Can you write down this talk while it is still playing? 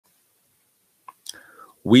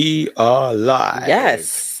We are live.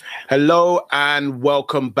 Yes. Hello and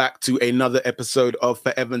welcome back to another episode of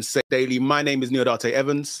For Evans Sake Daily. My name is Neodate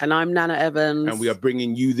Evans. And I'm Nana Evans. And we are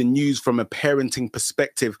bringing you the news from a parenting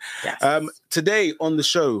perspective. Yes. Today on the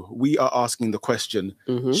show, we are asking the question,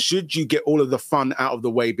 should you get all of the fun out of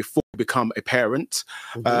the way before you become a parent?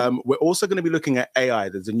 We're also going to be looking at AI.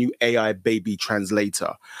 There's a new AI baby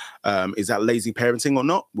translator. Is that lazy parenting or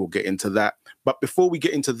not? We'll get into that. But before we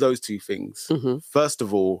get into those two things, first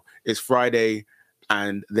of all, it's Friday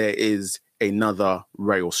and there is another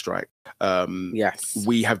rail strike. Yes.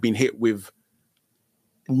 We have been hit with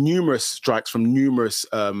numerous strikes from numerous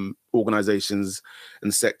organizations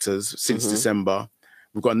and sectors since December.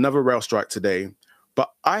 We've got another rail strike today.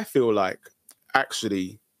 But I feel like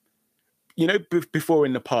actually, you know, before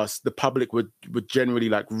in the past, the public would generally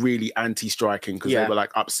like really anti-striking because they were like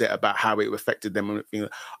upset about how it affected them.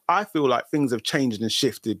 I feel like things have changed and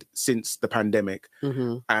shifted since the pandemic.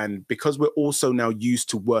 And because we're also now used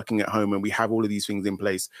to working at home and we have all of these things in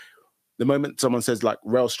place, the moment someone says like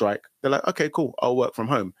rail strike, they're like, okay, cool, I'll work from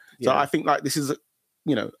home. So I think like this is,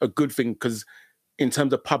 a good thing because in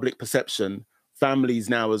terms of public perception, families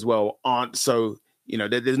now as well aren't so,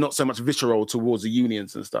 there's not so much visceral towards the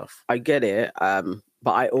unions and stuff. I get it.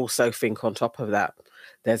 But I also think on top of that,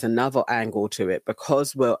 there's another angle to it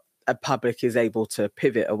because a public is able to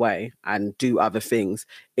pivot away and do other things.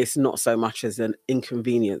 It's not so much as an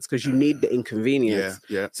inconvenience because you need the inconvenience.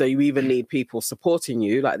 Yeah. So you even need people supporting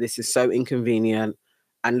you, like this is so inconvenient,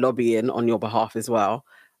 and lobbying on your behalf as well.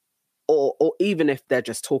 Or even if they're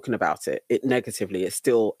just talking about it negatively, it's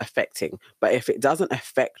still affecting. But if it doesn't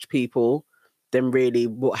affect people, then really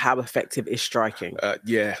how effective is striking? I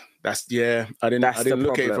didn't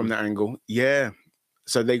look at it from that angle. Yeah.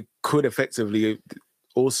 So they could effectively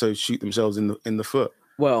also shoot themselves in the foot.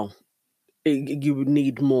 Well, you would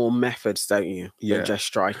need more methods, don't you? Than just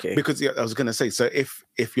striking. Because I was going to say, so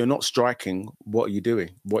if you're not striking, what are you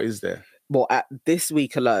doing? What is there? Well, at this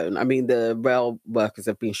week alone, I mean, the rail workers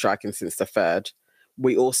have been striking since the 3rd.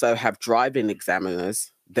 We also have driving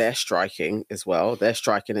examiners. They're striking as well. They're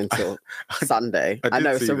striking until Sunday. I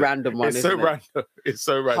know it's a random one, isn't it? It's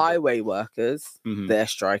so random. Highway workers, they're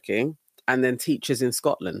striking. And then teachers in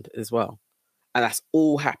Scotland as well. And that's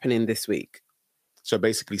all happening this week. So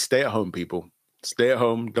basically, stay at home, people. Stay at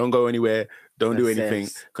home. Don't go anywhere. Don't do anything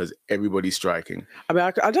because everybody's striking. I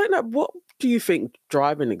mean, I don't know. What do you think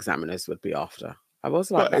driving examiners would be after? I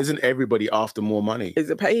was like, but isn't everybody after more money? Is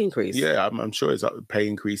it pay increase? Yeah, I'm sure it's pay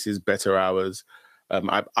increases, better hours.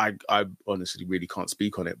 I honestly really can't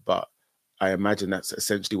speak on it, but I imagine that's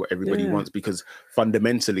essentially what everybody wants because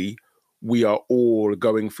fundamentally, we are all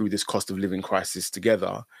going through this cost of living crisis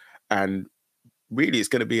together. And really, it's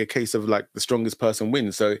going to be a case of like the strongest person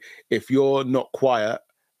wins. So if you're not quiet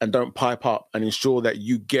and don't pipe up and ensure that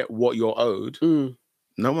you get what you're owed,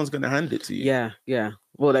 no one's going to hand it to you. Yeah.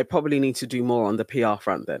 Well, they probably need to do more on the PR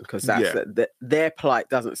front then, because that's their plight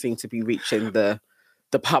doesn't seem to be reaching the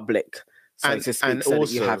public, so to speak, so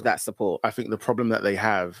that you have that support. I think the problem that they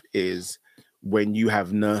have is when you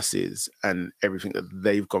have nurses and everything that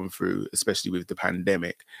they've gone through, especially with the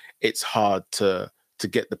pandemic, it's hard to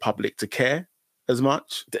get the public to care as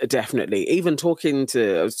much. Definitely. Even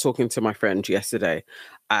I was talking to my friend yesterday,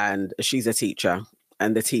 and she's a teacher,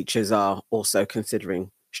 and the teachers are also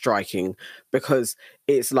considering striking because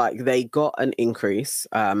it's like they got an increase.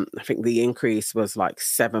 I think the increase was like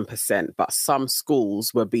 7%, but some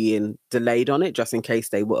schools were being delayed on it just in case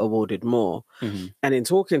they were awarded more. And in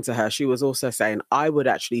talking to her, she was also saying, I would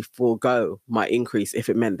actually forego my increase if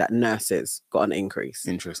it meant that nurses got an increase.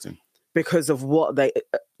 Interesting. Because of what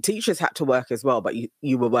teachers had to work as well, but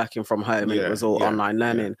you were working from home and it was all online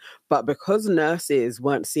learning. But because nurses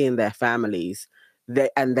weren't seeing their families,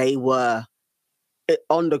 they were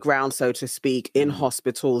on the ground, so to speak, in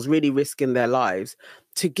hospitals, really risking their lives,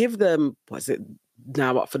 to give them, was it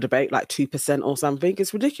now up for debate, like 2% or something?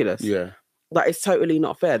 It's ridiculous. Yeah. Like, it's totally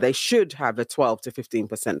not fair. They should have a 12 to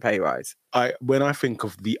 15% pay rise. When I think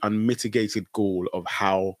of the unmitigated gall of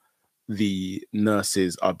how the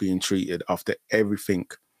nurses are being treated after everything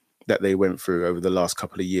that they went through over the last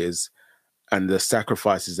couple of years and the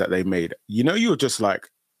sacrifices that they made, you're just like,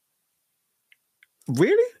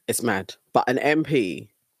 really? It's mad. But an MP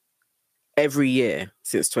every year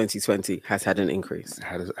since 2020 has had an increase.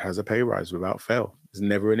 Has a pay rise without fail. It's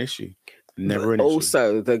never an issue.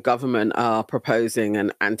 Also, the government are proposing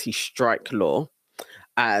an anti-strike law.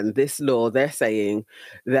 And this law, they're saying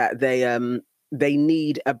that they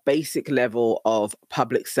need a basic level of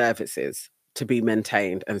public services to be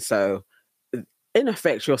maintained. And so, in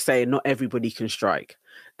effect, you're saying not everybody can strike.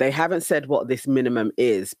 they haven't said what this minimum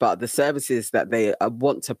is, but the services that they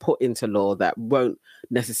want to put into law that won't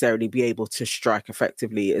necessarily be able to strike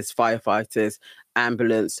effectively is firefighters,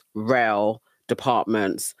 ambulance, rail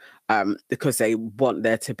departments, because they want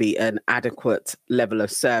there to be an adequate level of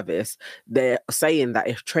service. They're saying that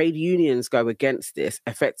if trade unions go against this,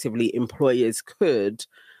 effectively employers could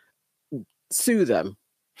sue them.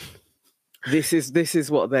 This is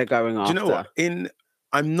what they're going after. Do you know what?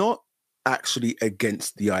 I'm not actually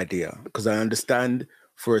against the idea, because I understand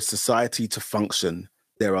for a society to function,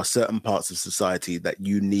 there are certain parts of society that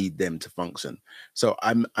you need them to function. So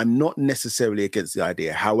I'm not necessarily against the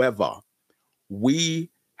idea. However, we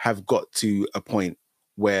have got to a point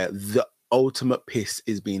where the ultimate piss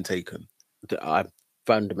is being taken. I'm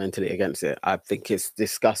fundamentally against it. I think it's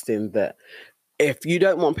disgusting that if you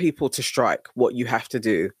don't want people to strike, what you have to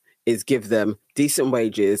do is give them decent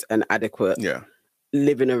wages and adequate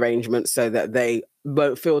living arrangements so that they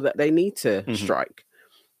won't feel that they need to strike.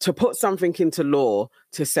 To put something into law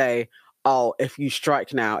to say, oh, if you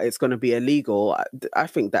strike now, it's going to be illegal, I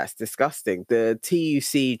think that's disgusting. The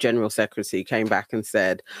TUC General Secretary came back and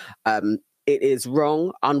said, it is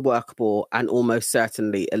wrong, unworkable, and almost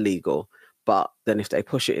certainly illegal. But then if they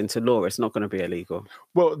push it into law, it's not going to be illegal.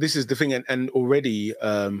 Well, this is the thing. And already,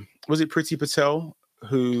 was it Priti Patel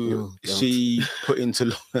who she put into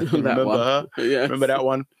law? Remember her? Yes. Remember that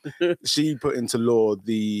one? She put into law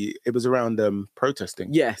it was around protesting.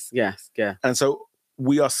 Yes. And so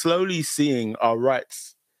we are slowly seeing our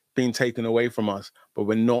rights being taken away from us, but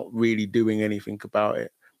we're not really doing anything about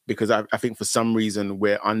it. Because I think for some reason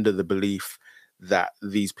we're under the belief that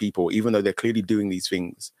these people, even though they're clearly doing these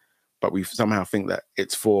things, but we somehow think that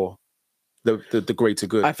it's for the greater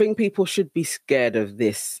good. I think people should be scared of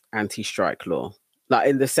this anti-strike law, like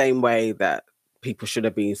in the same way that people should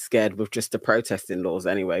have been scared with just the protesting laws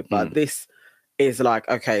anyway. But this is like,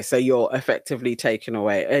 okay, so you're effectively taking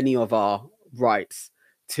away any of our rights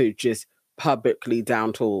to just publicly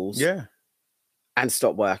down tools and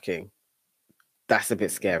stop working. That's a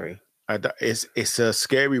bit scary. It's a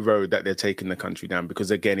scary road that they're taking the country down, because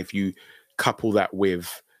again, if you couple that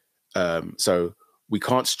with so we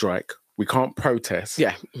can't strike, we can't protest.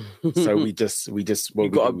 Yeah. So we just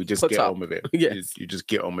get on with it. Yes. You just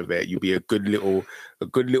get on with it. You be a good little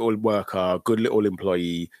worker, a good little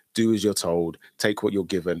employee, do as you're told, take what you're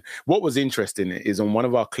given. What was interesting is on one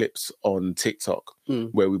of our clips on TikTok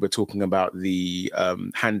where we were talking about the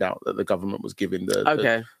handout that the government was giving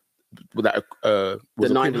the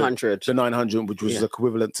 900. The 900, which was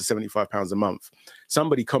equivalent to £75 a month.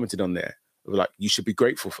 Somebody commented on there, like, you should be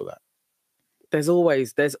grateful for that. There's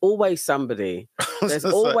always somebody. There's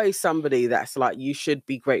always somebody that's like, you should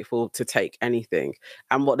be grateful to take anything.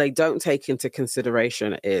 And what they don't take into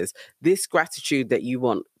consideration is this gratitude that you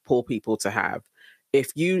want poor people to have.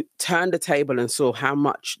 If you turn the table and saw how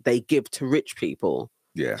much they give to rich people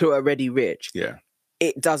who are already rich,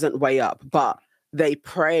 it doesn't weigh up. But they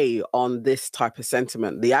prey on this type of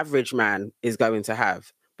sentiment the average man is going to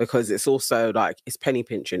have, because it's also like, it's penny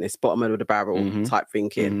pinching, it's bottom of the barrel type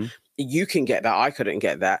thinking. You can get that, I couldn't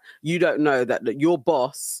get that. You don't know that your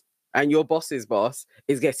boss and your boss's boss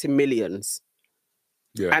is getting millions.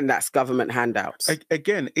 Yeah. And that's government handouts.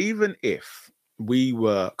 Again, even if we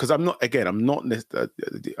were, because I'm not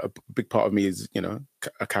a big part of me is,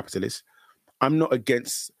 a capitalist. I'm not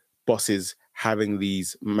against bosses having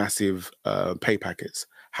these massive pay packets.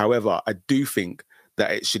 However, I do think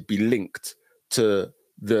that it should be linked to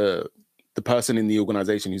the person in the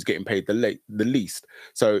organization who's getting paid the least.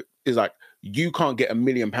 So it's like, you can't get £1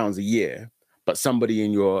 million a year, but somebody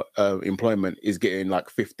in your employment is getting like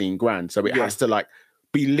 15 grand. So it has to like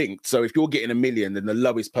be linked. So if you're getting $1 million, then the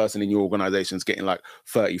lowest person in your organization is getting like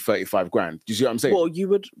 30, 35 grand. Do you see what I'm saying? Well, you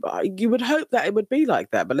would hope that it would be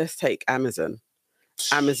like that, but let's take Amazon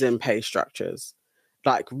pay structures.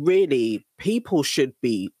 Like, really, people should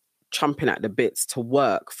be chomping at the bits to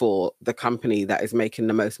work for the company that is making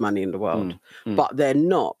the most money in the world. But they're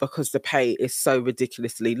not, because the pay is so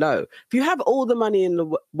ridiculously low. If you have all the money in the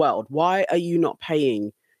world, why are you not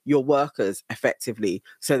paying your workers effectively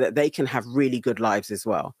so that they can have really good lives as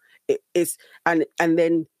well? And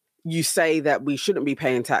then you say that we shouldn't be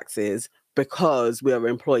paying taxes because we are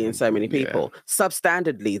employing so many people.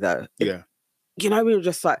 Substandardly, though, we were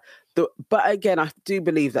just like, but again, I do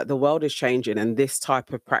believe that the world is changing, and this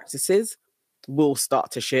type of practices will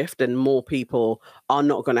start to shift, and more people are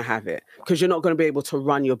not going to have it, because you're not going to be able to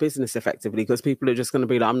run your business effectively, because people are just going to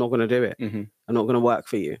be like, I'm not going to do it. I'm not going to work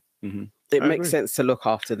for you. It makes sense to look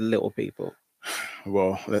after the little people.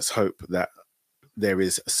 Well, let's hope that there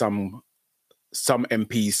is some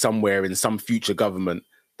MPs somewhere in some future government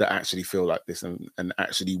that actually feel like this and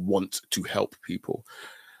actually want to help people.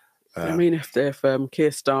 I mean, if Keir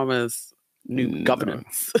Starmer's new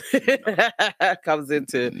governance comes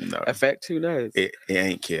into effect, who knows? It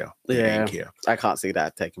ain't Keir. It ain't Keir. I can't see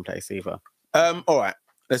that taking place either. All right,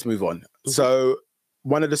 let's move on. So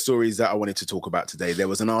one of the stories that I wanted to talk about today, there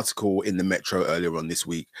was an article in the Metro earlier on this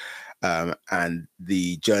week, and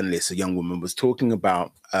the journalist, a young woman, was talking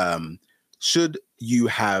about should you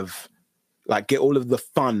have, like, get all of the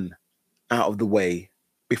fun out of the way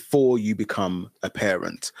before you become a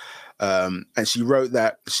parent. And she wrote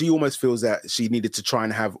that she almost feels that she needed to try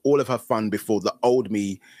and have all of her fun before the old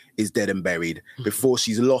me is dead and buried, before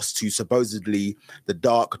she's lost to supposedly the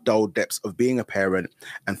dark, dull depths of being a parent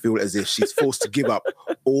and feel as if she's forced to give up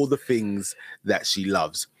all the things that she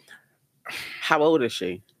loves. How old is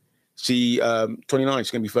she? She 29.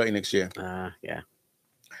 She's going to be 30 next year. Yeah.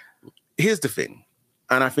 Here's the thing.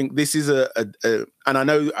 And I think this is and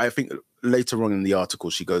I think later on in the article,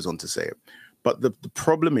 she goes on to say it. But the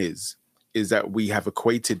problem is that we have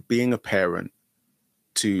equated being a parent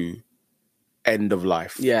to end of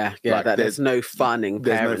life. Yeah, like that there's no fun in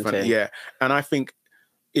parenting. No fun, yeah. And I think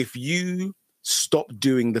if you stop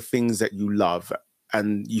doing the things that you love,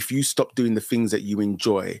 and if you stop doing the things that you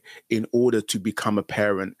enjoy in order to become a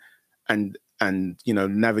parent and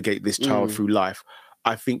navigate this child through life,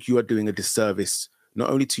 I think you are doing a disservice not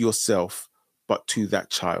only to yourself but to that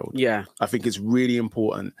child. Yeah. I think it's really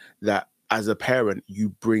important that as a parent you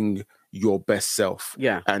bring your best self.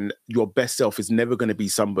 Yeah. And your best self is never going to be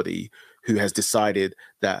somebody who has decided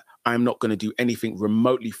that I'm not going to do anything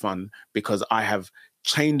remotely fun because I have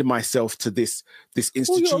chained myself to this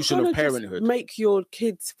institution of parenthood. Make your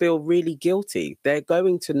kids feel really guilty. They're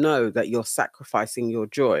going to know that you're sacrificing your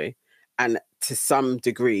joy, and to some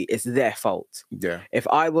degree it's their fault. Yeah. If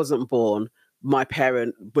I wasn't born, my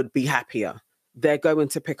parent would be happier. They're going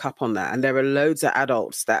to pick up on that. And there are loads of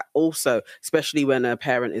adults that also, especially when a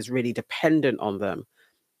parent is really dependent on them,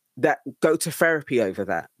 that go to therapy over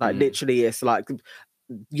that. Like literally it's like,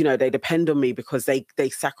 they depend on me because they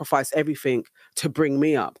sacrifice everything to bring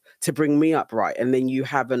me up right. And then you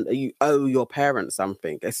owe your parents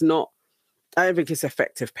something. I don't think it's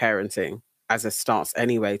effective parenting as a stance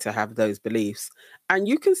anyway, to have those beliefs. And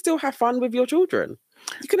you can still have fun with your children.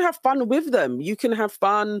 You can have fun with them. You can have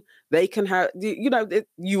fun. They can have,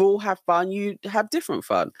 you all have fun. You have different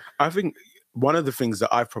fun. I think one of the things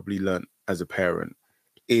that I've probably learned as a parent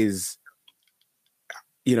is,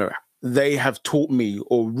 they have taught me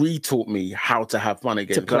or retaught me how to have fun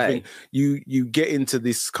again. To play. I think you get into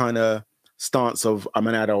this kind of stance of, I'm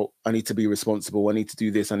an adult, I need to be responsible, I need to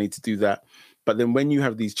do this, I need to do that. But then when you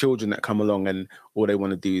have these children that come along and all they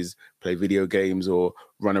want to do is play video games or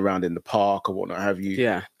run around in the park or whatnot have you.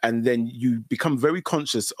 Yeah. And then you become very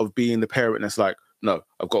conscious of being the parent that's like, no,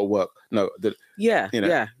 I've got to work. No. You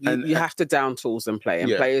have to down tools and play.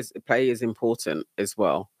 And play is important as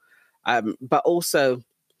well. But also,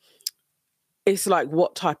 it's like,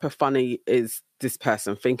 what type of funny is this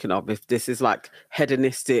person thinking of? If this is like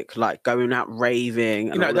hedonistic, like going out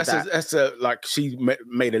raving, and that's like, she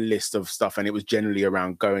made a list of stuff, and it was generally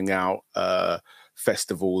around going out,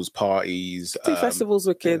 festivals, parties. Festivals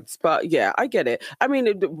with kids, but yeah, I get it. I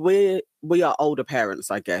mean, we are older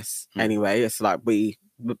parents, I guess. Anyway, it's like we're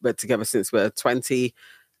together since we're 20,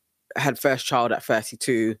 had first child at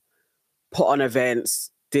 32, put on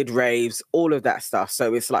events, did raves, all of that stuff.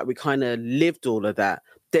 So it's like we kind of lived all of that.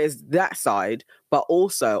 There's that side, but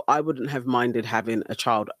also I wouldn't have minded having a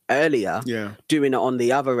child earlier, doing it on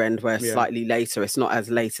the other end where slightly later. It's not as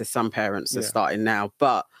late as some parents are starting now,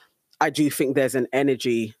 but I do think there's an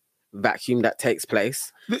energy vacuum that takes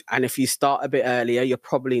place. And if you start a bit earlier, you're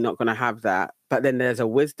probably not going to have that. But then there's a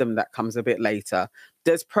wisdom that comes a bit later.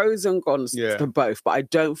 There's pros and cons to both, but I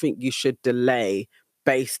don't think you should delay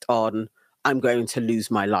based on, I'm going to lose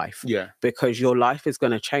my life. Yeah. Because your life is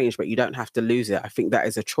going to change, but you don't have to lose it. I think that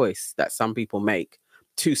is a choice that some people make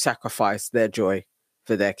to sacrifice their joy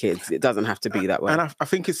for their kids. It doesn't have to be that way. And I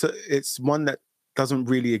think it's one that doesn't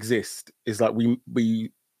really exist. It's like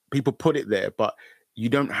we people put it there, but you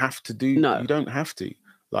don't have to do. No. You don't have to.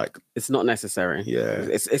 Like, it's not necessary. Yeah.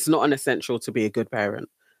 It's not an essential to be a good parent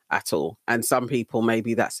at all. And some people,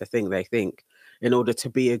 maybe that's the thing. They think in order to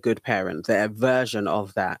be a good parent, their version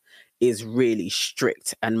of that is really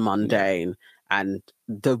strict and mundane. And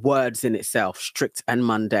the words in itself, strict and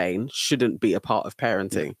mundane, shouldn't be a part of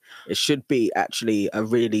parenting. It should be actually a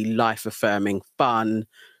really life-affirming, fun,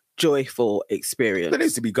 joyful experience. There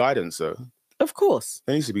needs to be guidance, though. Of course.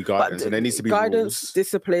 There needs to be guidance, and there needs to be guidance, rules.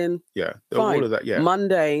 Discipline. Yeah, fine. all of that. Yeah,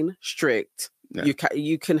 mundane, strict. Yeah.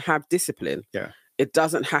 You can have discipline. Yeah, it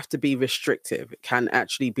doesn't have to be restrictive. It can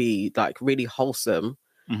actually be like really wholesome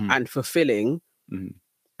and fulfilling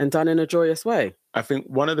and done in a joyous way. I think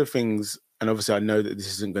one of the things, and obviously I know that this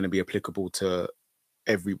isn't going to be applicable to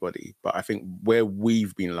everybody, but I think where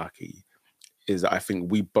we've been lucky is that I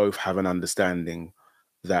think we both have an understanding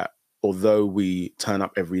that although we turn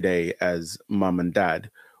up every day as mum and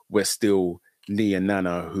dad, we're still Nii and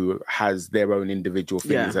Nana, who has their own individual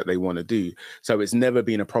things that they want to do. So it's never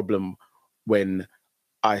been a problem when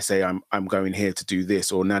I say I'm going here to do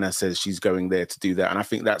this, or Nana says she's going there to do that. And I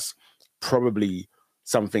think that's probably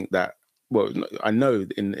something that, well, I know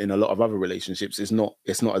in a lot of other relationships, it's not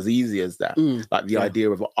as easy as that. Like the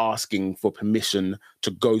idea of asking for permission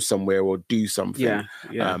to go somewhere or do something.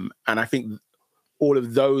 And I think all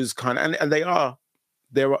of those kind of, and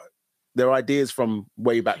they're ideas from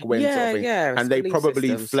way back when, sort of thing. And they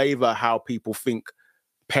probably flavor how people think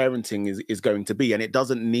parenting is going to be. And it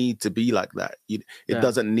doesn't need to be like that. It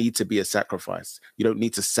doesn't need to be a sacrifice. You don't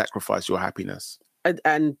need to sacrifice your happiness.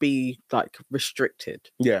 And be like restricted.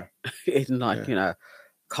 In like, you know,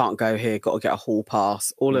 can't go here, got to get a hall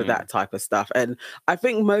pass, all of that type of stuff. And I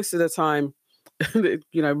think most of the time,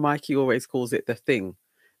 you know, Mikey always calls it the thing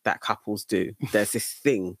that couples do. There's this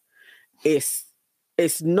thing. It's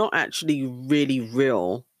not actually really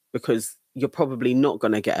real, because you're probably not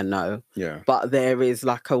going to get a no. But there is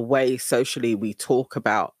like a way socially we talk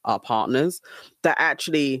about our partners that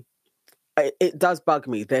actually, it does bug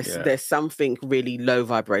me. There's something really low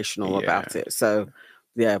vibrational about it. So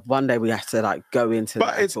one day we have to like go into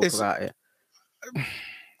that and talk about it.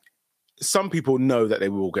 Some people know that they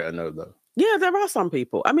will get a no, though. Yeah, there are some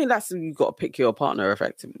people. I mean, you've got to pick your partner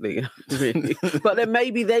effectively, really. But then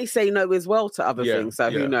maybe they say no as well to other things. So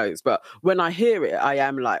who knows? But when I hear it, I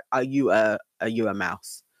am like, are you a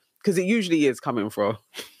mouse? Because it usually is coming from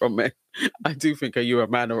men. I do think, are you a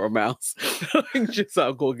man or a mouse? Just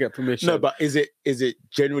I'll go get permission. No, but is it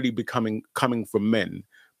generally coming from men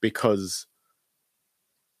because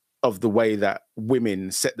of the way that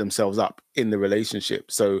women set themselves up in the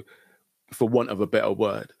relationship? So, for want of a better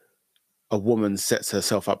word, a woman sets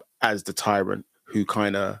herself up as the tyrant who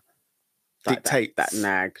kind of dictates that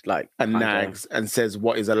nag, like, and nags and says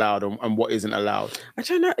what is allowed and what isn't allowed. I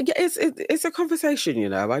don't know. Yeah, it's a conversation, you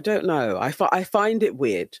know. I don't know. I find it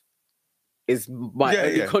weird. Is my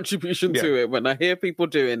only contribution to it. When I hear people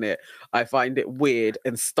doing it, I find it weird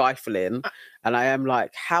and stifling, and I am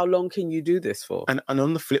like, how long can you do this for? And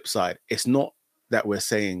on the flip side, it's not that we're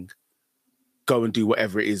saying go and do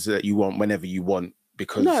whatever it is that you want whenever you want.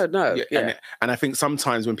 Because and I think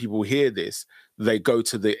sometimes when people hear this, they go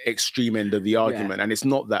to the extreme end of the argument, and it's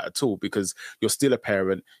not that at all, because you're still a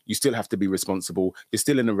parent, you still have to be responsible, you're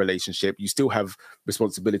still in a relationship, you still have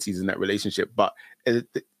responsibilities in that relationship, but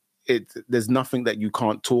there's nothing that you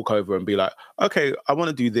can't talk over and be like, okay, I want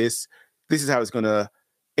to do this. This is how it's going to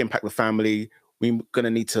impact the family. We're going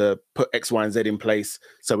to need to put X, Y, and Z in place.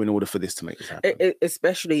 So in order for this to make this happen.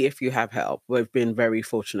 Especially if you have help. We've been very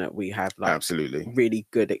fortunate. We have absolutely really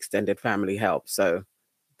good extended family help. So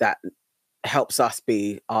that helps us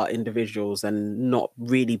be our individuals and not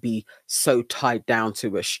really be so tied down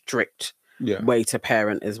to a strict way to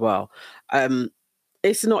parent as well.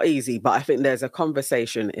 It's not easy, but I think there's a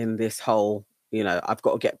conversation in this whole, you know, I've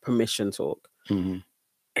got to get permission talk.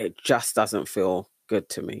 It just doesn't feel good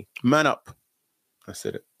to me. Man up. I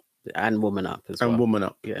said it. And woman up as well. And woman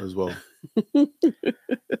up as well.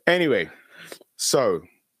 Anyway, so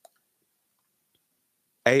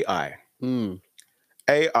AI.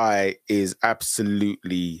 AI is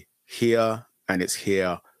absolutely here, and it's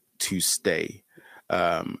here to stay.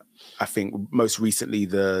 I think most recently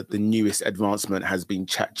the newest advancement has been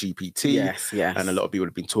ChatGPT. Yes. And a lot of people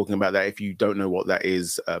have been talking about that. If you don't know what that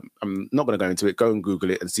is, I'm not going to go into it. Go and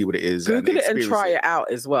Google it and see what it is. Google it and try it out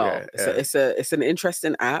as well. It's an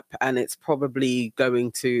interesting app, and it's probably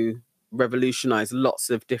going to revolutionize lots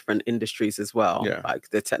of different industries as well, like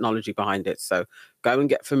the technology behind it. So go and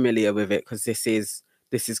get familiar with it, because this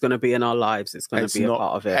is going to be in our lives. It's going to be a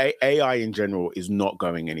part of it. AI in general is not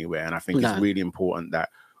going anywhere. And I think it's really important that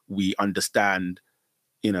we understand,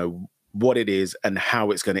 you know, what it is and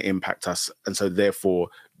how it's going to impact us. And so therefore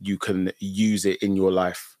you can use it in your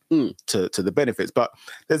life to the benefits. But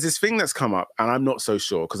there's this thing that's come up, and I'm not so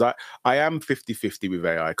sure, because I am 50-50 with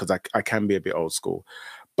AI, because I can be a bit old school.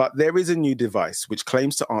 But there is a new device which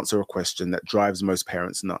claims to answer a question that drives most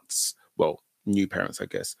parents nuts. Well, new parents, I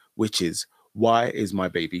guess, which is, why is my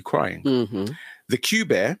baby crying? The Q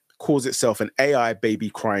Bear calls itself an AI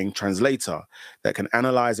baby crying translator that can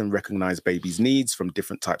analyze and recognize babies' needs from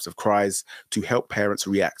different types of cries to help parents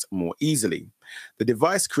react more easily. The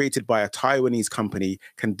device, created by a Taiwanese company,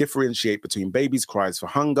 can differentiate between babies' cries for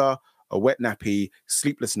hunger, a wet nappy,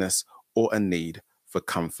 sleeplessness, or a need for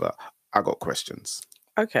comfort. I got questions.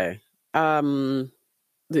 Okay. Let's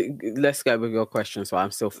go with your questions while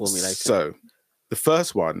I'm still formulating. So, the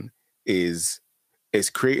first one is,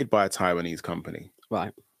 it's created by a Taiwanese company.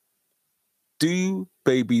 Right. Do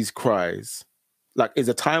babies' cries, like, is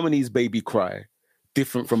a Taiwanese baby cry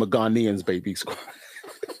different from a Ghanaian's baby's cry?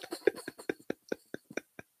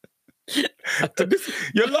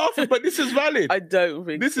 You're laughing, but this is valid. I don't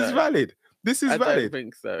think this so. is valid. This is I valid. don't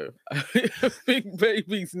think so. I think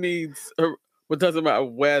babies' needs are, well, it doesn't matter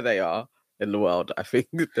where they are in the world. I think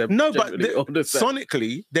they're all the same.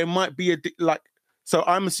 Sonically, there might be so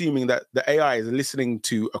I'm assuming that the AI is listening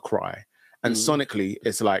to a cry, and sonically,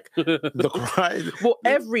 it's like the cry. Well,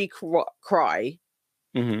 every cry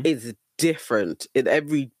is different.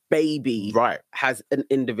 Every baby has an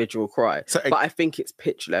individual cry, but I think it's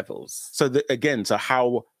pitch levels. So so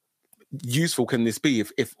how useful can this be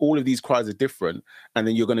if all of these cries are different, and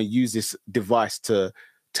then you're going to use this device to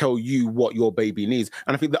tell you what your baby needs?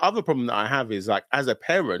 And I think the other problem that I have is, like, as a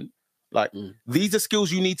parent, like, these are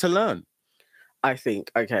skills you need to learn. I think,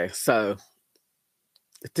 okay, so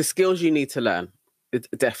the skills you need to learn,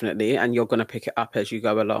 definitely, and you're going to pick it up as you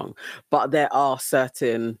go along. But there are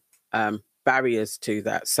certain barriers to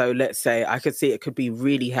that. So let's say I could see it could be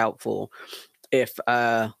really helpful if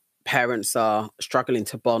parents are struggling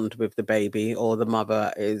to bond with the baby, or the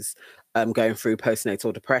mother is going through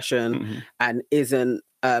postnatal depression and isn't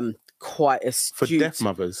quite astute. For deaf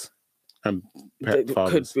mothers and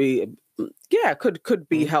fathers. Could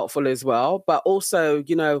be helpful as well. But also,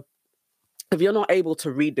 you know, if you're not able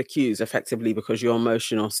to read the cues effectively because your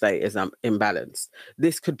emotional state is imbalanced,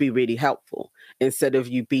 this could be really helpful. Instead of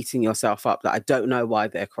you beating yourself up that I don't know why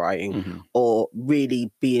they're crying, or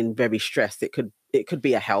really being very stressed, it could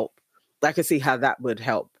be a help. I can see how that would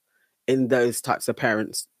help in those types of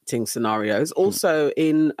parenting scenarios. Also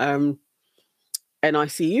in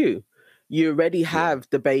NICU, you already have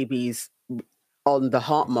the babies on the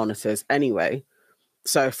heart monitors anyway.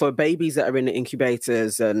 So for babies that are in the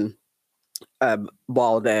incubators and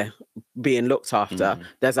while they're being looked after,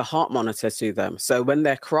 there's a heart monitor to them. So when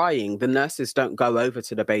they're crying, the nurses don't go over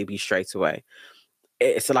to the baby straight away.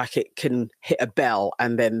 It's like it can hit a bell,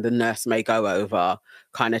 and then the nurse may go over,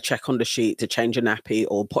 kind of check on the sheet to change a nappy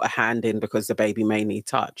or put a hand in because the baby may need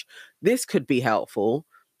touch. This could be helpful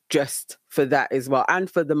just for that as well, and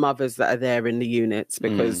for the mothers that are there in the units,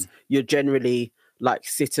 because you're generally like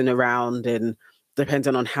sitting around, and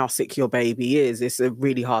depending on how sick your baby is, it's a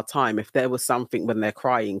really hard time. If there was something when they're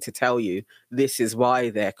crying to tell you this is why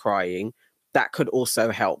they're crying, that could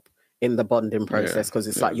also help in the bonding process, because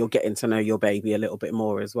it's like you're getting to know your baby a little bit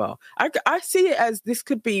more as well. I see it as this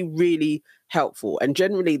could be really helpful, and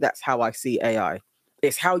generally that's how I see AI.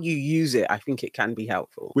 It's how you use it. I think it can be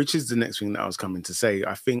helpful. Which is the next thing that I was coming to say.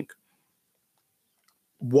 I think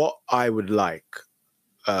what I would like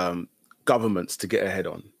governments to get ahead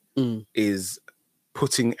on is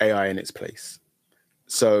putting AI in its place.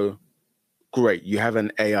 So great, you have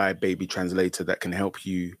an AI baby translator that can help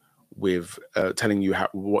you with telling you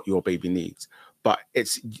what your baby needs, but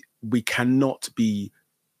we cannot be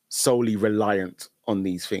solely reliant on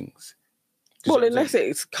these things. Well, unless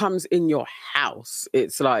it comes in your house,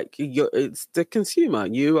 it's like it's the consumer.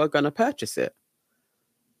 You are going to purchase it.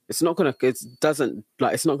 It's not going to. It's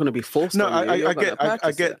not going to be forced. No, on you. I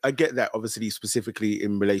get that. Obviously, specifically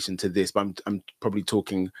in relation to this, but I'm probably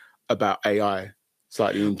talking about AI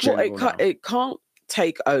slightly in general. Well, it can't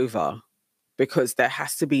take over, because there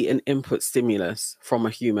has to be an input stimulus from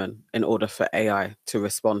a human in order for AI to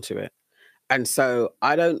respond to it. And so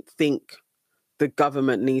I don't think the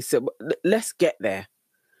government needs to. Let's get there.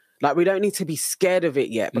 Like, we don't need to be scared of it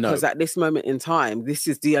yet, because at this moment in time, this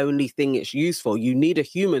is the only thing it's used for. You need a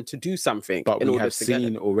human to do something. But we have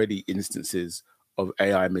seen already instances of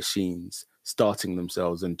AI machines starting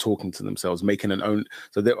themselves and talking to themselves, making an own.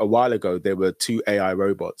 So a while ago, there were 2 AI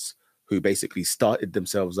robots who basically started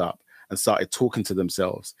themselves up and started talking to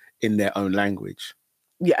themselves in their own language.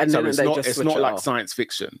 Yeah, and so then it's not like science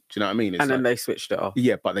fiction. Do you know what I mean? And then they switched it off.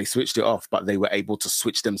 Yeah, but they switched it off, but they were able to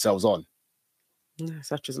switch themselves on. Yeah,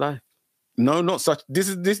 such is life. No, not such. This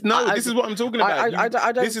is what I'm talking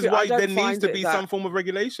about. This is why there needs to be some form of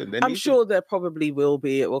regulation. I'm sure there probably will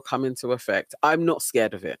be. It will come into effect. I'm not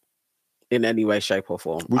scared of it in any way, shape, or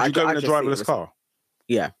form. Would you go in a driverless car?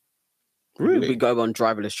 Yeah. Really? We go on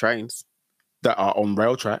driverless trains that are on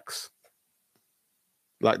rail tracks.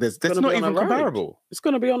 Like that's gonna not be on a even road. comparable. It's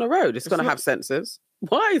going to be on a road. It's going to have sensors.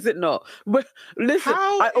 Why is it not? But listen,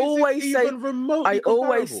 How I is always it say, even remotely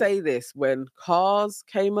always comparable? say this: when cars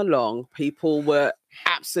came along, people were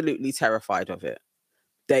absolutely terrified of it.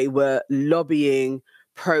 They were lobbying,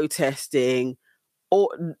 protesting, or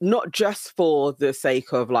not just for the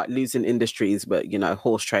sake of like losing industries, but you know,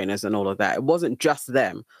 horse trainers and all of that. It wasn't just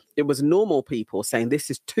them. It was normal people saying this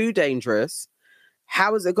is too dangerous.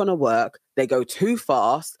 How is it going to work? They go too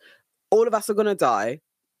fast. All of us are going to die.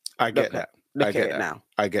 I get that. Look I get at it that. now.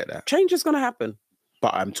 I get that. Change is going to happen.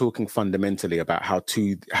 But I'm talking fundamentally about how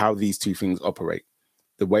these two things operate.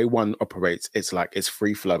 The way one operates, it's like it's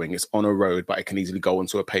free flowing. It's on a road, but it can easily go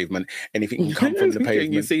onto a pavement. Anything can come from the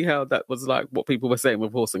pavement. You see how that was like what people were saying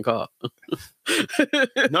with horse and car?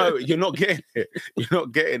 No, you're not getting it. You're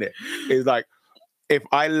not getting it. It's like if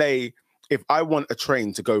I want a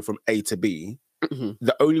train to go from A to B,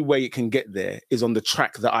 the only way it can get there is on the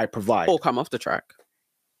track that I provide. Or come off the track.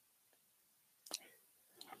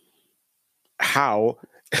 How?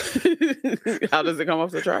 How does it come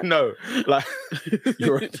off the track? No, like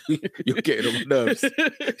you're getting on my nerves.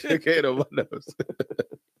 You're getting on my nerves.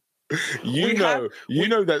 You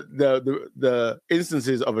know that the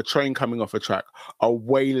instances of a train coming off a track are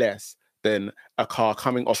way less than a car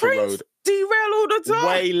coming off a road. Derail all the time.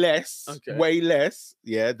 Way less,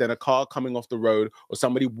 yeah, than a car coming off the road or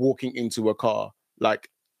somebody walking into a car. Like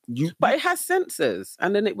but it has sensors,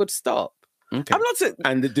 and then it would stop. Okay. I'm not.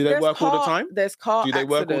 And do they work all the time? There's car. Do they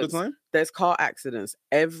work all the time? There's car accidents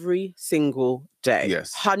every single day.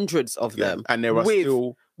 Yes, hundreds of them, and there are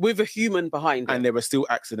still with a human behind it. And there are still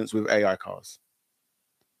accidents with AI cars.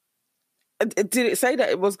 Did it say that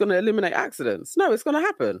it was going to eliminate accidents? No, it's going to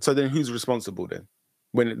happen. So then, who's responsible then?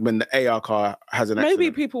 When the AI car has an accident?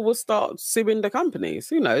 Maybe people will start suing the companies.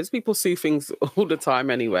 Who knows? People sue things all the time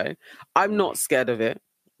anyway. I'm not scared of it.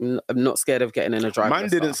 I'm not scared of getting in a driverless Man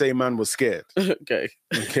didn't car. say man was scared. Okay.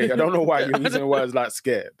 I don't know why you're using words like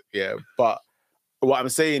scared. Yeah, but what I'm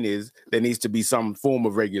saying is there needs to be some form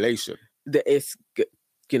of regulation. It's,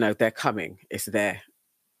 you know, they're coming. It's there.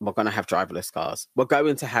 We're going to have driverless cars. We're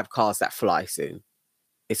going to have cars that fly soon.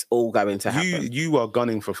 It's all going to happen. You are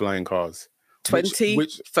gunning for flying cars.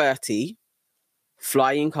 2030,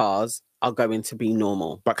 flying cars are going to be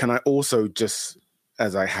normal. But can I also just,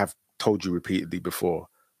 as I have told you repeatedly before,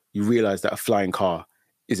 you realize that a flying car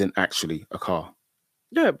isn't actually a car.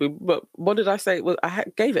 Yeah, but what did I say? Well, I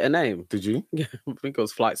gave it a name. Did you? Yeah, I think it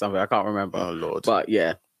was flight something. I can't remember. Oh, Lord. But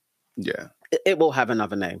yeah. Yeah. It will have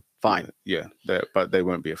another name. Fine. Yeah, but they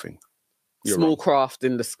won't be a thing. You're Small wrong. Craft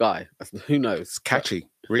in the sky. Who knows? It's catchy.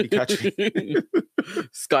 Really catchy.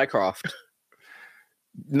 Skycraft.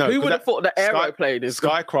 No. Who would have thought the aeroplane is...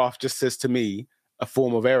 Skycraft just says to me a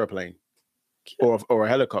form of aeroplane. Or a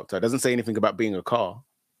helicopter. It doesn't say anything about being a car.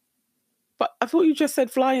 But I thought you just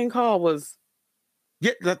said flying car was...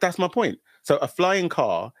 Yeah, that's my point. So a flying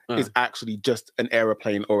car is actually just an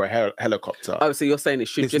aeroplane or a helicopter. Oh, so you're saying it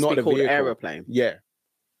should just be called aeroplane? Yeah,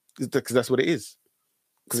 because that's what it is.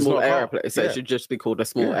 Small aeroplane. So it should just be called a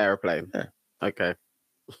small aeroplane. Yeah. Okay.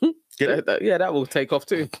 That will take off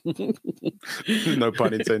too. No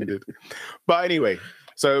pun intended. But anyway,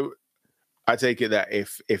 so I take it that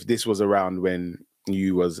if this was around when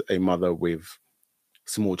you was a mother with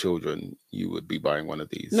small children, you would be buying one of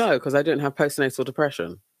these. No, because I didn't have postnatal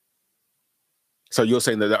depression. So you're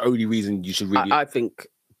saying that the only reason you should really... I think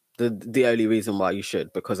the only reason why you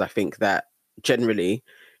should, because I think that generally,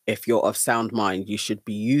 if you're of sound mind, you should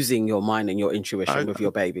be using your mind and your intuition with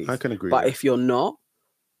your babies. I can agree. But if you're not,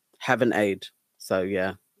 have an aid. So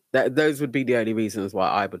yeah, those would be the only reasons why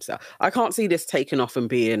I would say. I can't see this taking off and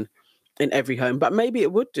being in every home, but maybe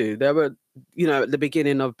it would do. There were, you know, at the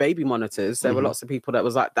beginning of baby monitors, there were lots of people that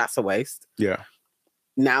was like, that's a waste. Yeah.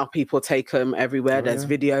 Now people take them everywhere. Oh, There's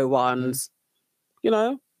video ones. You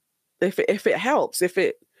know, if it helps, if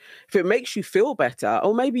it makes you feel better,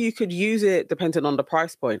 or maybe you could use it, depending on the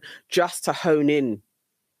price point, just to hone in.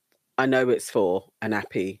 I know it's for a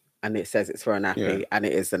nappy, and it says it's for a nappy, and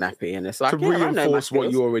it is the nappy, and it's like to reinforce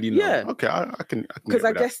what you already know. Yeah, okay, I can because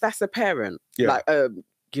I guess that's a parent. Yeah. Like,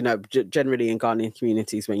 you know, generally in Ghanaian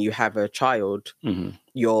communities, when you have a child,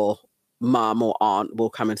 your mum or aunt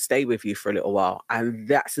will come and stay with you for a little while, and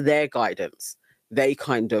that's their guidance. They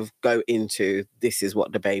kind of go into, this is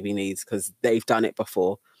what the baby needs, because they've done it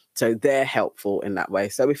before. So they're helpful in that way.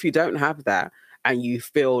 So if you don't have that and you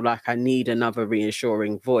feel like I need another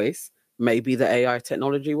reassuring voice, maybe the AI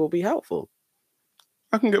technology will be helpful.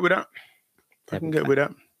 I can get with that.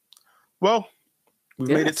 Well, we've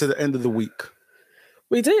made it to the end of the week.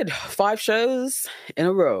 We did 5 shows in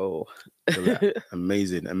a row.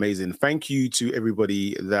 Amazing. Thank you to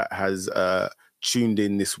everybody that has tuned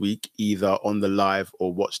in this week, either on the live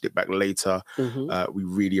or watched it back later. We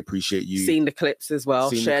really appreciate you. Seen the clips as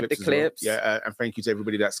well, shared the clips. Well. Yeah, and thank you to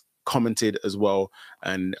everybody that's commented as well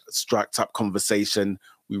and striked up conversation.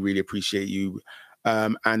 We really appreciate you.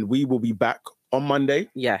 And we will be back on Monday.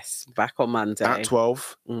 Yes, back on Monday. At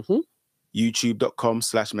 12.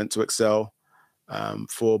 YouTube.com/meant2excel.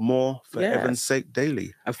 For more For Heaven's Sake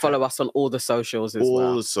Daily. And follow us on all the socials as well.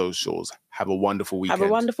 All the socials. Have a wonderful weekend. Have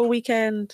a wonderful weekend.